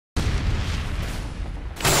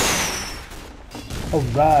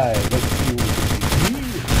Alright, let's see what we can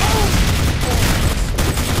do.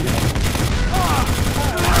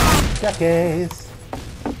 Duckies!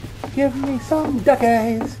 Give me some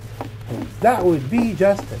duckies! That would be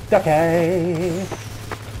just a ducky!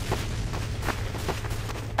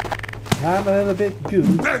 I'm a little bit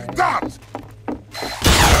goofy. Well,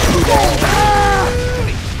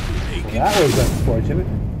 that was unfortunate.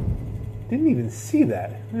 Didn't even see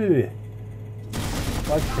that. Ugh.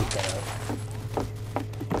 Let's take that out.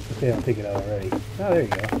 Okay, I'll take it out already. Oh, there you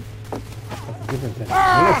go. That's a different thing.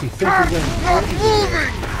 Maybe see moving!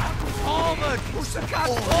 Forward! Push the cat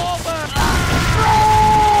forward!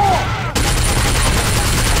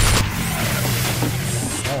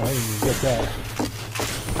 Oh, I didn't even get that.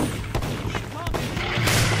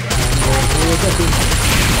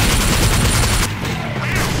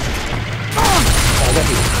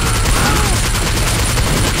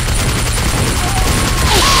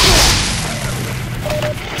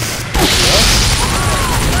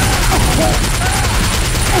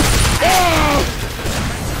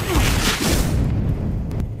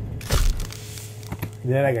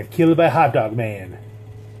 Then I got killed by Hot Dog Man.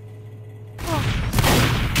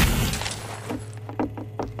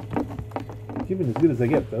 Keeping as good as I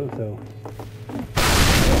get though, so I don't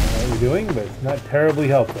know what we're doing, but it's not terribly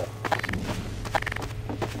helpful.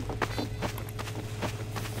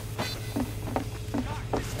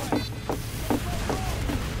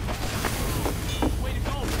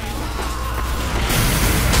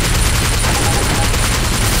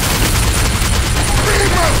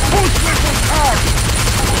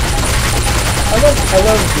 I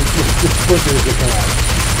love the splinters that come out.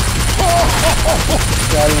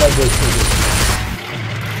 Yeah, I love those splinters.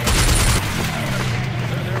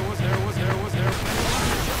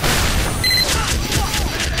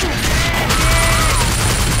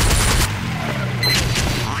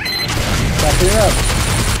 Wrap it up.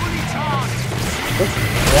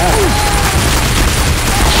 Yeah.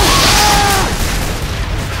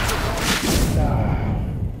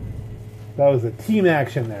 That was a team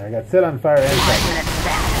action there. I got set on fire and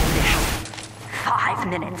 5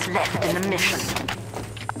 minutes left in the mission.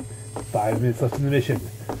 5 minutes left in the mission.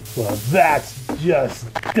 Well, that's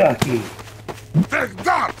just Ducky. Take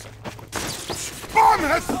that! Spawn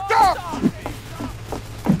has stopped!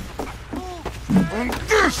 And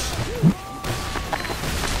this!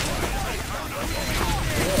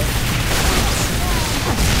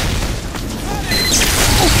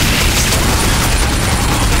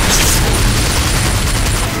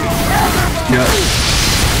 Yeah.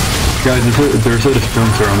 Guys, there's a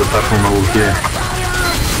dispenser on the platform over here.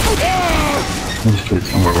 Just put it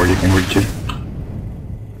somewhere where you can reach it.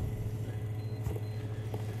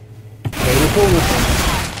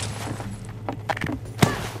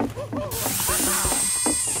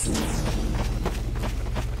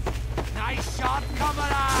 Nice shot,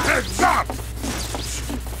 comrade! Take that!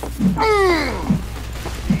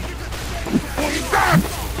 And that!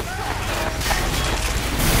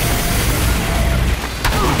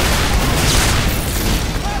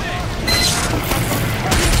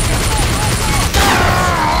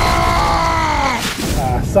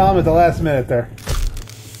 Saw him at the last minute there.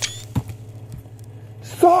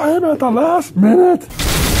 Saw him at the last minute!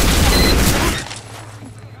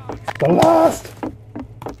 The last!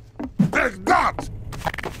 Take that!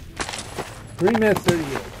 3 minutes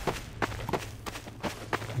 38.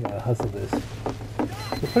 Gotta hustle this.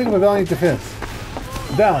 We're putting up a valiant defense.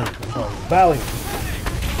 Valiant. I'm sorry. Valiant.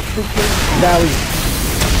 Valiant.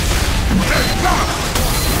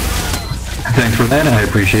 Thanks for that, I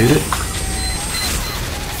appreciate it.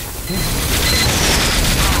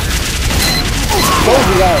 Told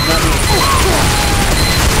you that, not me.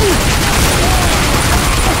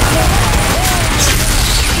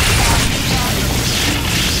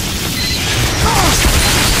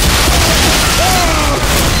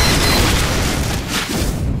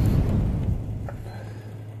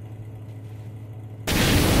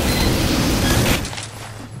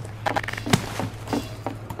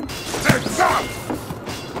 Take that!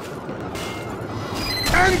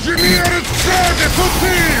 Engineer is ready to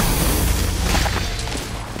team!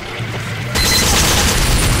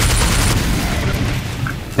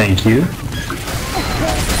 Thank you.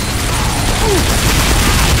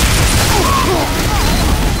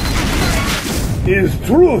 Is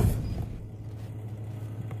truth.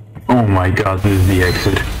 Oh my god, this is the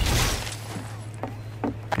exit.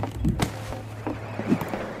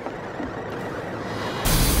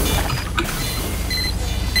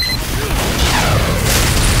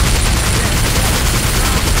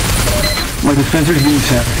 My dispenser's being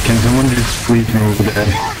set. Can someone just please move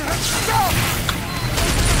that?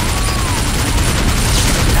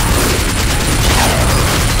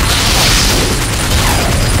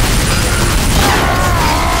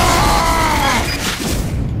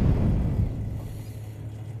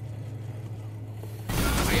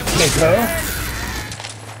 Kato.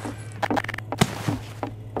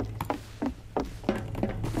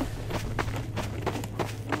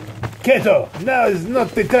 Kato, now is not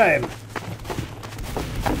the time.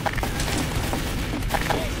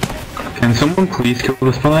 Can someone please kill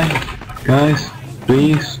the spy? Guys,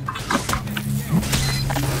 please.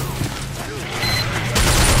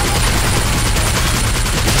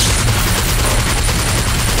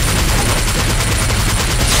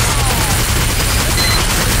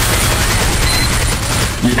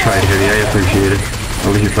 You tried, Heavy. I appreciate it. At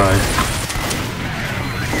least you tried.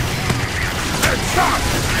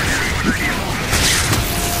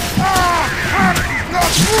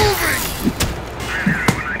 Not moving!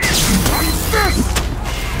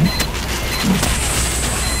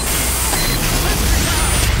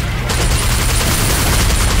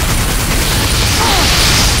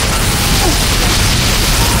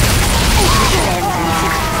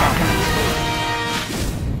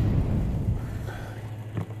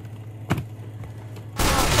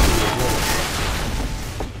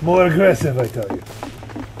 More aggressive, I tell you.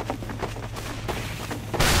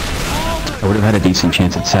 I would have had a decent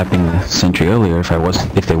chance at sapping the sentry earlier if they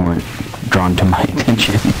weren't drawn to my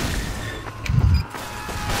attention.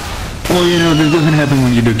 Well, you know, this doesn't happen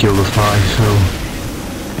when you do kill the spy, so...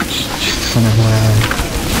 Just an FYI.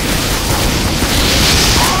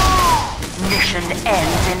 Mission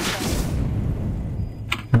ends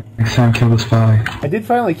in... Next time, kill the spy. I did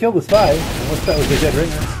finally kill the spy, unless that was a dead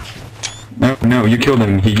ringer. No, you killed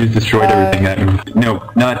him. He just destroyed everything at him. No,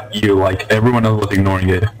 not you, like, everyone else was ignoring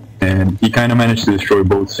it. And he kind of managed to destroy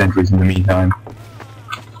both sentries in the meantime.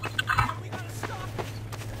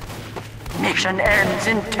 Mission ends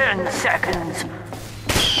in 10 seconds.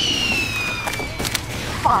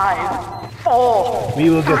 5, 4, We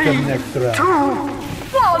will get them next round. 2,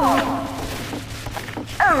 1.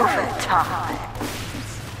 Overtime.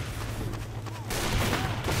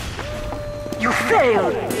 You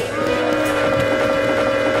failed.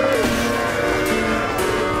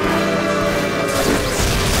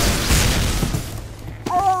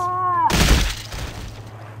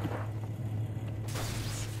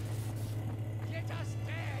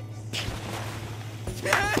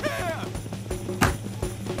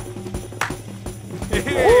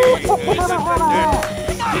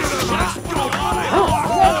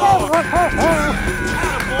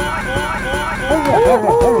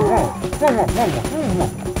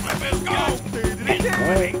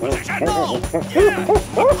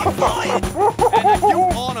 You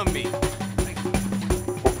honor me.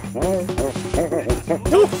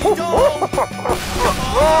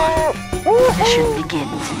 Mission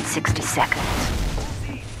begins in 60 seconds.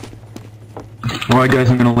 Alright guys,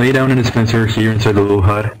 I'm gonna lay down a dispenser here inside the little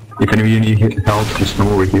hut. If any of you need help, just come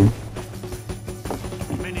over here.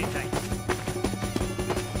 Many thanks.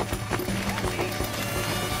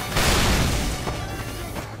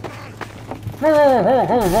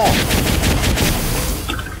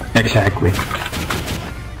 Exactly.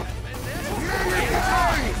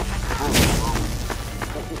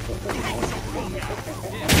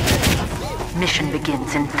 Mission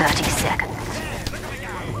begins in 30 seconds.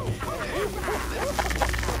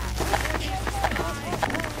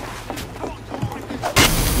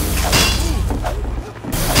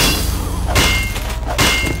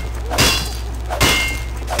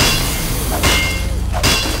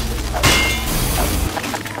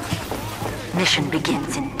 Mission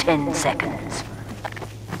begins in 10 seconds.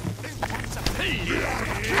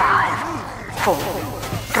 5, 4,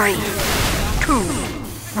 3, 2,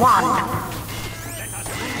 1.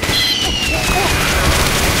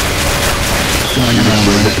 I'm gonna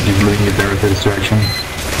remember that he's looking at there with a distraction.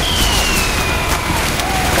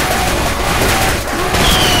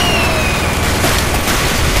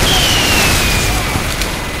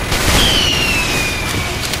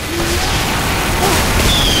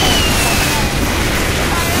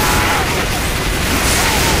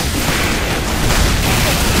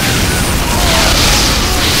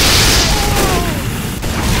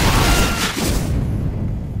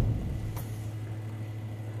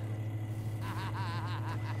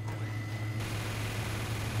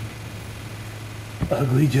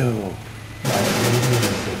 Ugly Joe.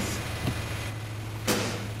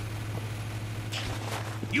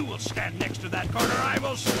 You will stand next to that corner. I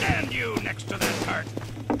will stand you next to that cart.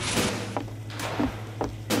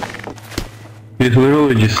 He's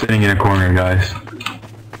literally just sitting in a corner, guys.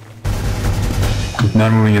 He's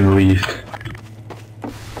not moving in the least.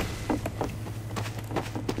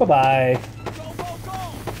 Bye-bye.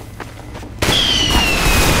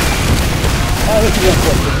 Oh, this is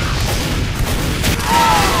unfortunate.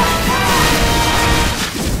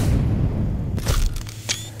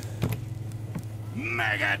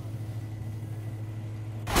 faggot!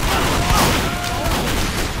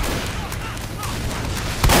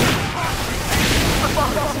 The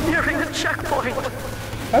bomb's nearing the checkpoint.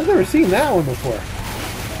 I've never seen that one before.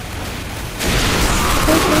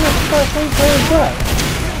 What kind of flamethrower is that?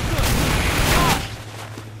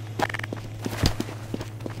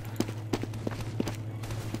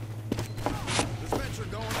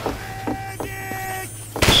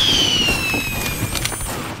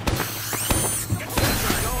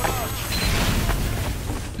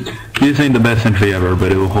 This ain't the best sentry ever,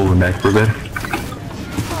 but it will hold him back for a bit.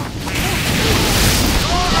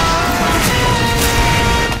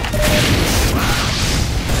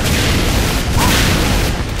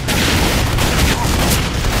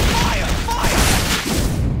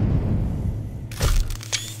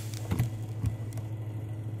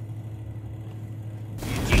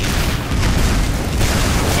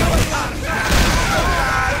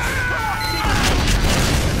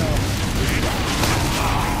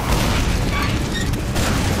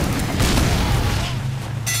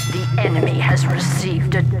 The enemy has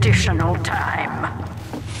received additional time.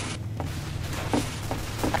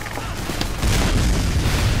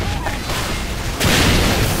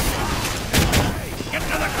 Get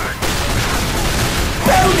to the cart!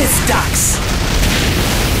 Bonus ducks!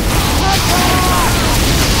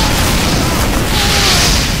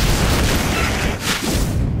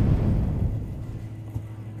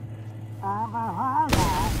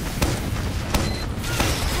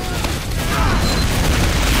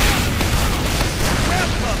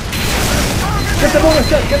 Get the bonus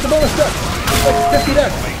duck! Get the bonus duck! Like 50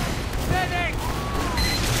 ducks!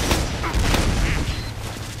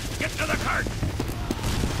 Get to the cart!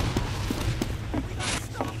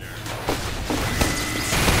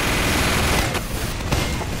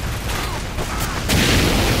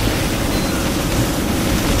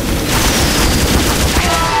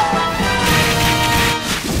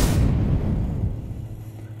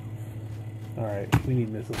 Alright, we need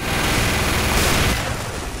missiles.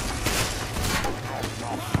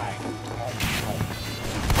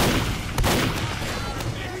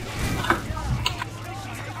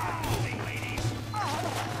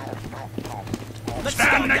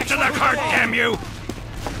 Stand next to the cart, damn you! Is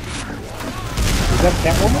that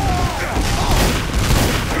Catwoman?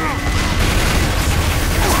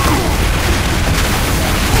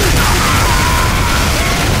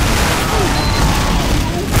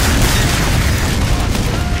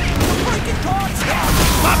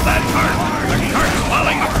 Stop that cart! The cart's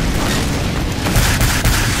falling apart!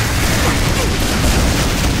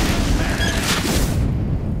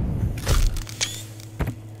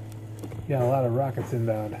 Yeah, a lot of rockets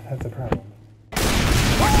inbound. That's a problem.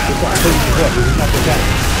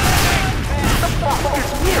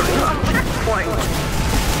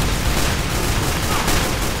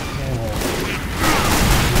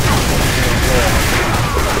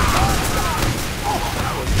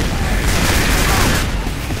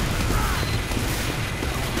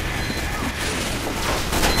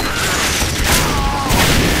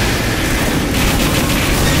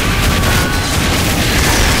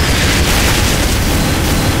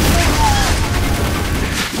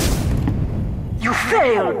 You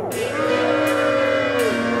failed!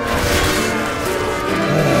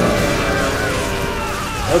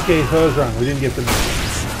 Okay, so I was wrong. We didn't get the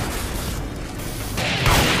missiles.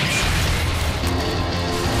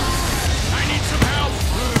 I need some help!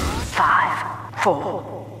 5, 4,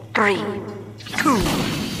 3, 2,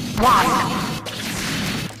 1.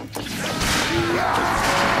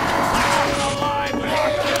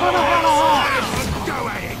 Go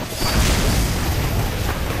at it!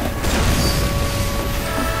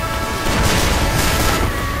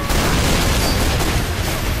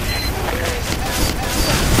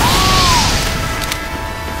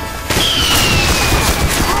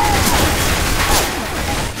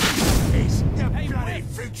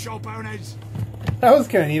 Fruit shop owners! That was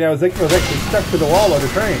kind of neat. I was actually stuck to the wall of the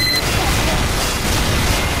train.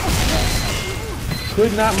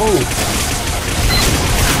 Could not move.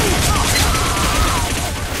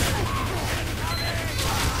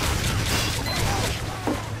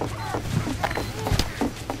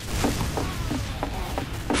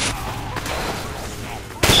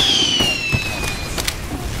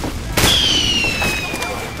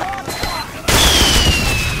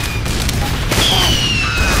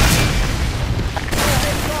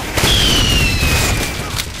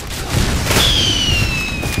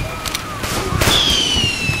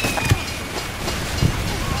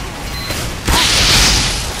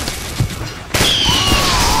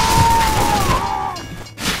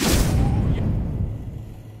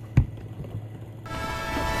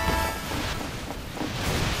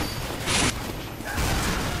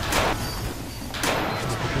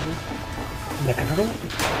 turtle?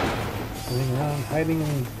 Running around, hiding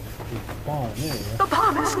in the spawn. There you The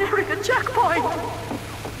bomb is nearing a checkpoint! go.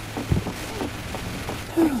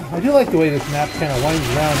 I do like the way this map kind of winds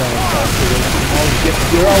around on itself, so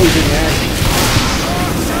that you're always in action.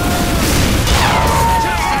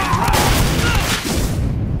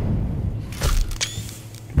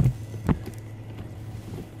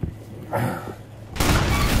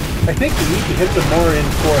 I think we need to hit them more in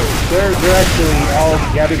force. They're actually all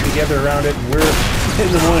gathered together around it, and we're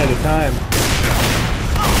hitting them one at a time.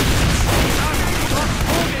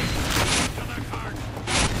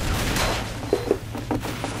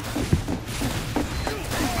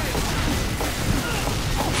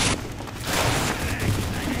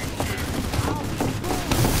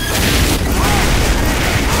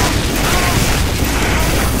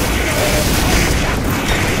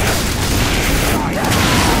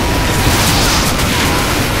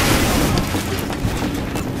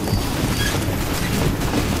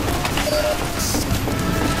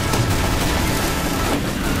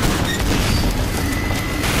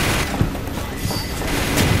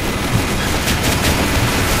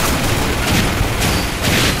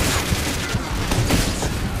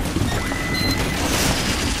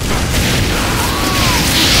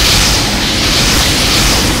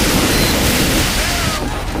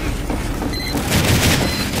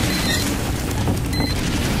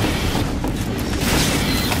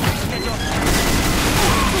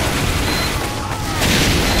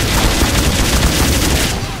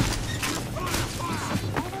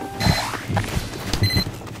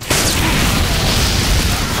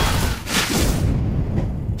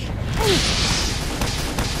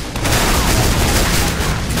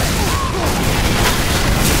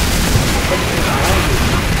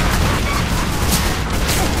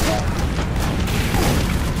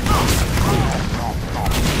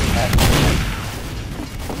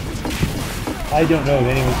 I don't know if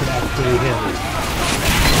anyone can actually handle it.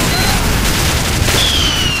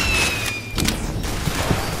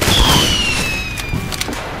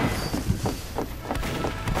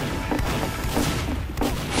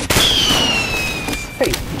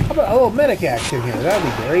 Hey, how about a little medic action here? That would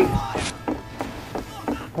be great.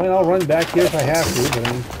 I mean, I'll run back here if I have to, but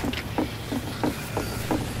I mean,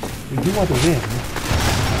 we do want to win.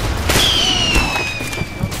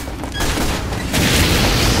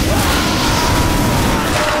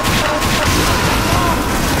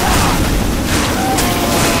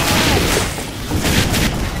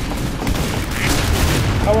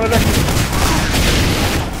 I want to duck.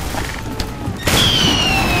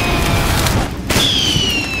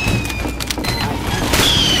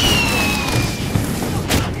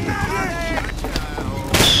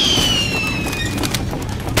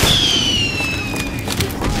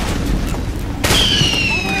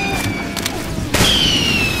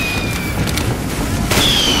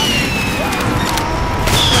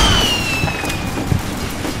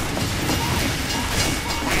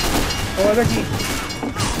 Oh, Ducky.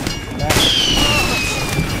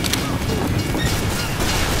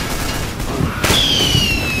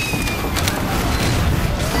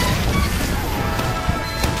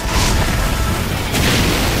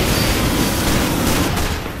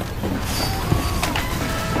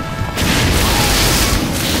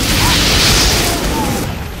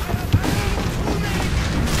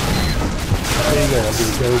 There you go,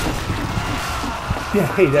 ugly Joe. Yeah,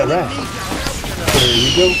 hey, that rat. There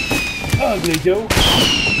you go. Ugly Joe.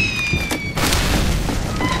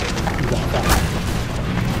 He's on fire.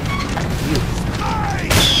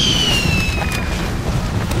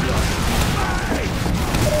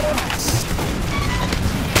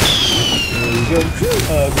 There you go.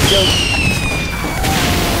 Ugly Joe.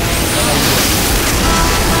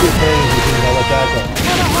 You're crazy, you can let that go.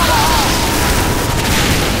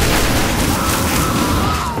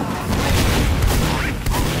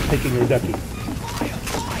 Taking your ducky.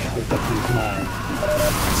 Your ducky is mine.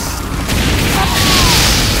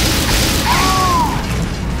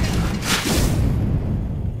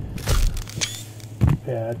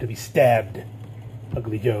 Prepare to be stabbed,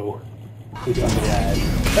 Ugly Joe. With ugly eyes.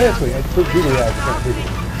 Actually, I put googly eyes in front of people.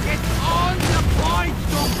 It's on the point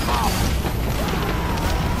to come!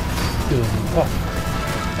 Oh,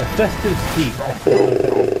 a festive speech.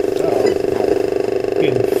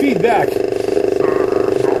 Getting feedback.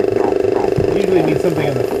 Usually means something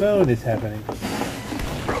on the phone is happening.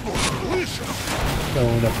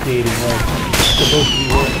 Phone updating like supposed to be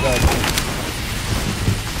worried about.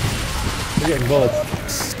 We're getting bullets.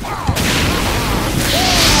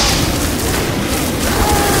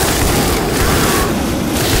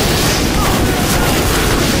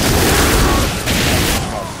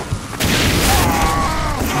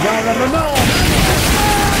 No, no, no, no!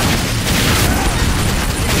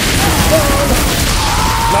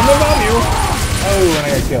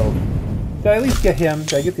 killed. Did I at least get him?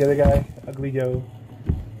 Did I get the other guy? Ugly Joe.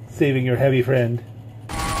 Saving your heavy friend.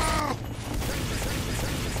 The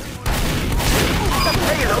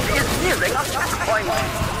payload is nearing a checkpoint.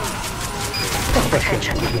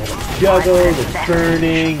 Attention. Juggle, the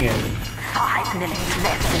burning, and 5 minutes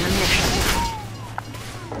left in the mission.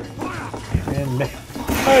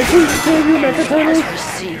 Alright, please save your mecha Has turtles.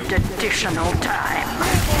 received additional time.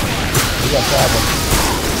 We got problems.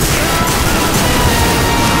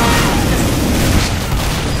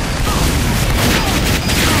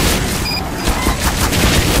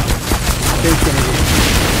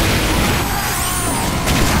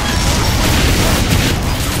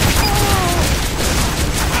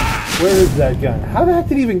 Where is that gun? How the heck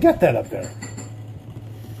did he even get that up there?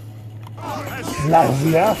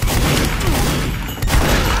 Lavia.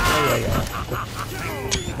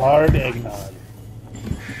 Hard eggnog.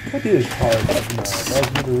 What is hard eggnog? That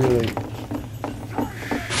was never really...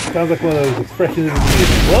 Sounds like one of those expressions in the music.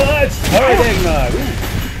 What's hard eggnog?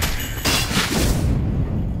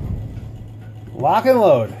 Ooh. Lock and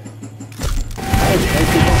load. I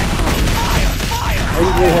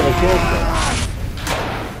didn't really have a chance there.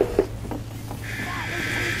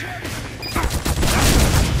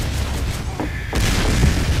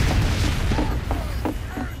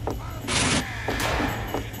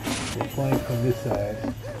 Flank from this side.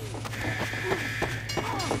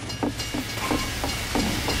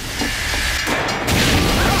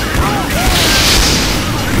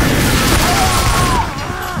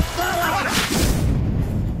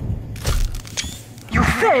 You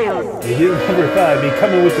failed! They didn't number 5 be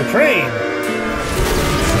coming with the train!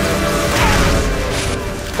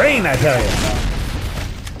 Train, I tell you!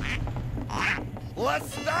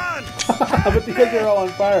 What's done? But because they're all on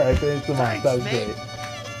fire, I finished them off. That was great.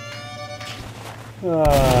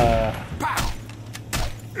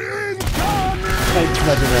 Thanks for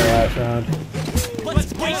making our last round.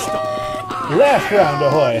 Let's waste them. Last round,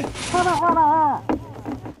 ahoy!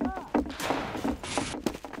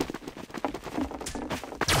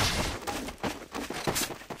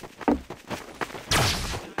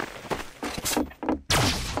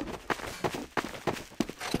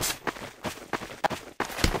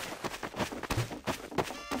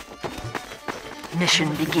 Mission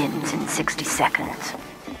begins in 60 seconds.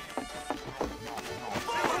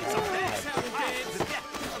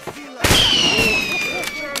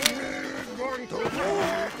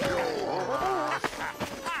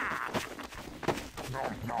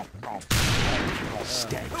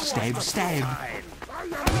 Stab, stab, stab.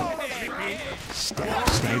 Stab,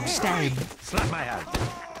 stab, stab. Slap my hand.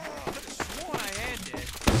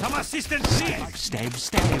 Some assistance, please. Stab,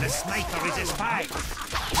 stab. The sniper is a spy.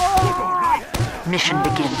 Mission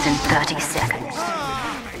begins in 30 seconds.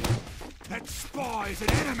 That spy is an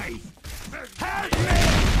enemy. Help me!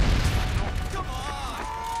 Come on.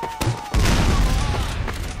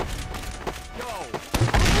 Go.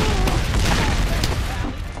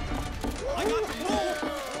 I got more.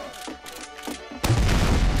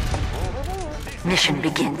 Mission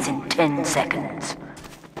begins in 10 seconds.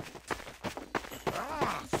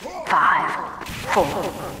 5, 4,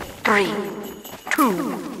 3, 2,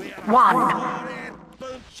 1.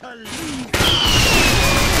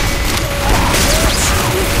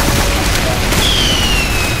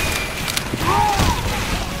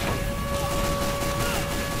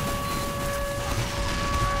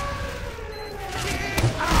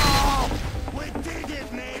 We did it,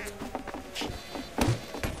 mate.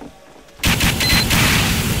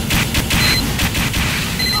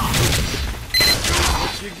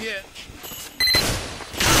 What you get?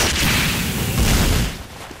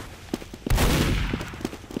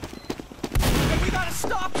 We gotta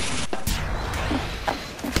stop.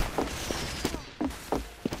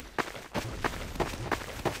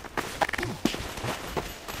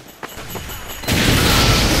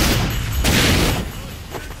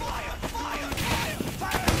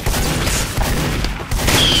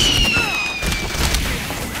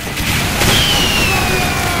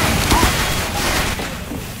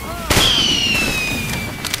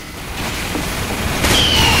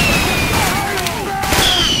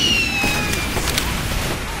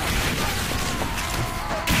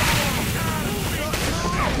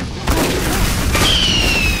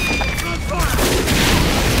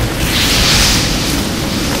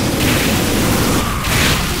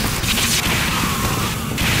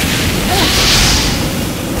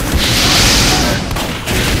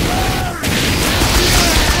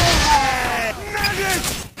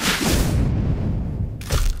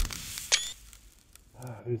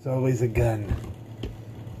 There's always a gun.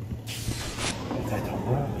 If I don't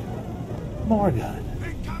run, more gun.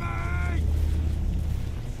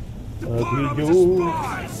 Ugly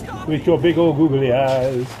Joe. With your big old googly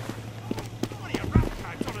eyes.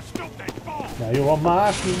 Now you're on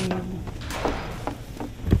my team.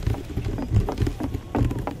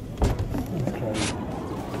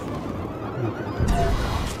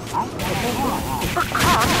 The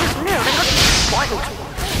car is nearing a checkpoint.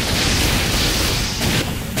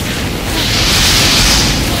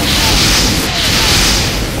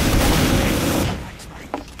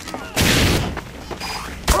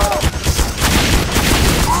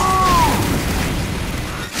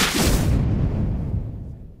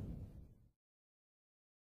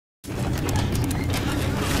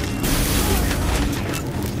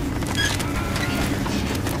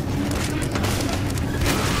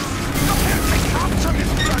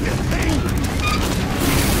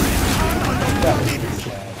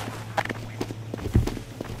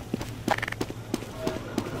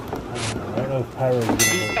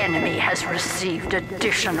 The enemy has received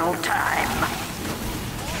additional time.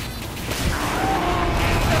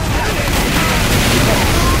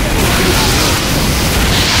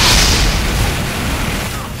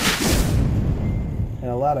 And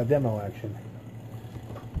a lot of demo action.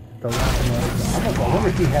 I wonder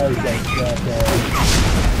if he has that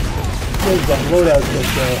loadout that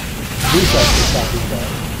Duckies was talking about.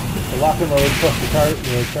 The lock and load plus the charge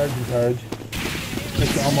and charge.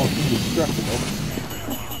 Makes it almost indestructible.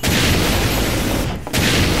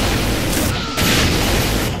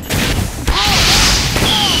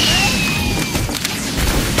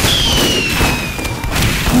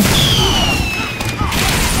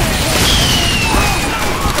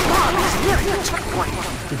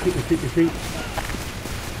 Retreat.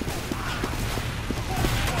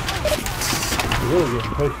 You're really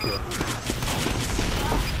getting pushed here.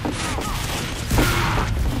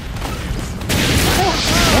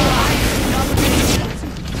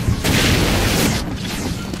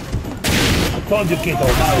 I told you kids all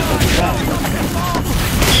about it all the time.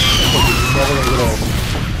 You're never gonna get old.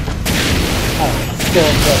 I'm so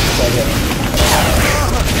impressed by that.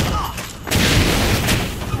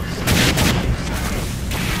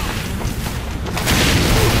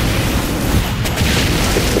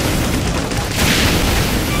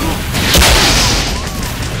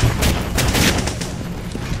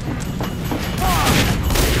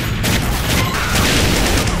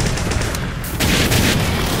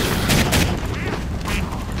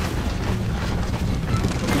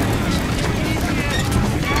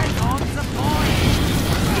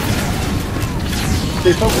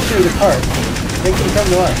 They focus through the cart. Make them come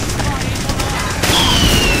to us.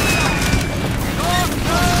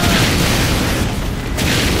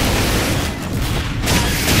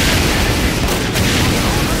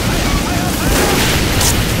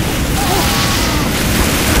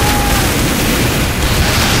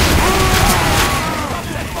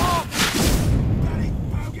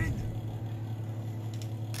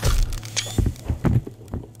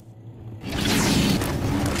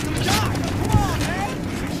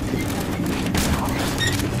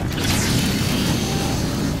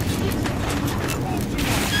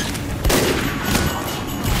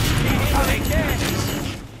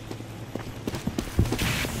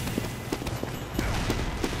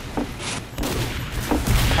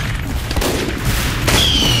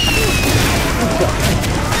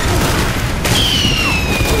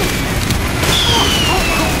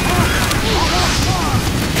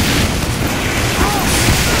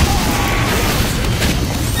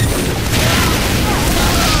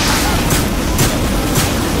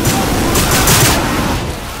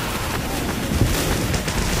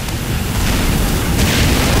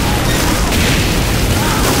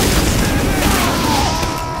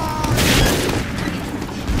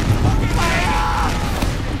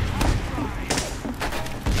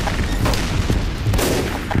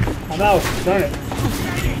 No, darn it.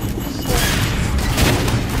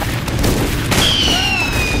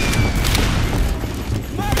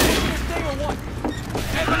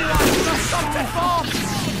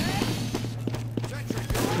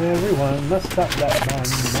 Everyone must stop that bomb.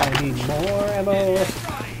 I need more ammo.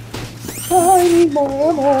 I need more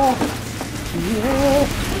ammo. Yeah.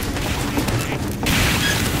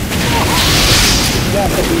 Got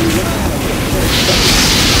to be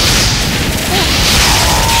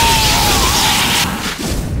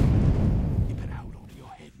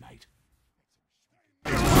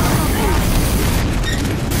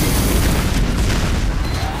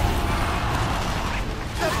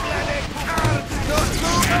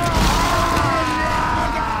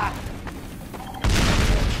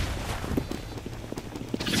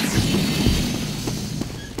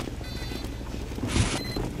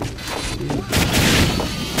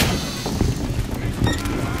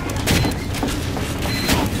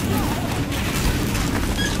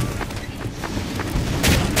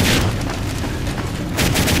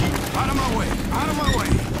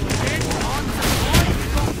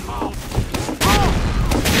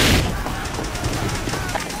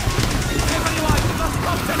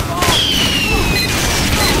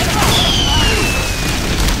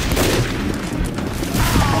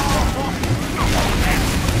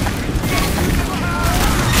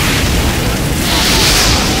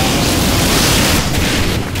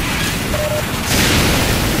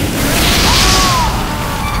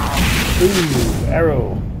Ooh,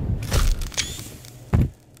 arrow.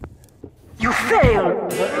 You failed!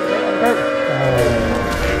 Alright,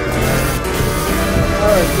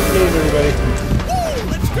 good game, everybody.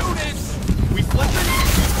 Let's do this! We flipping?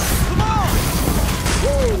 Come on!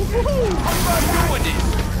 Woo-hoo! How about doing this?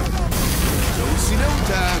 Don't see no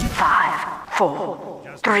time. 5, 4,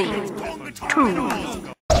 3,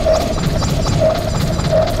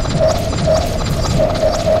 2.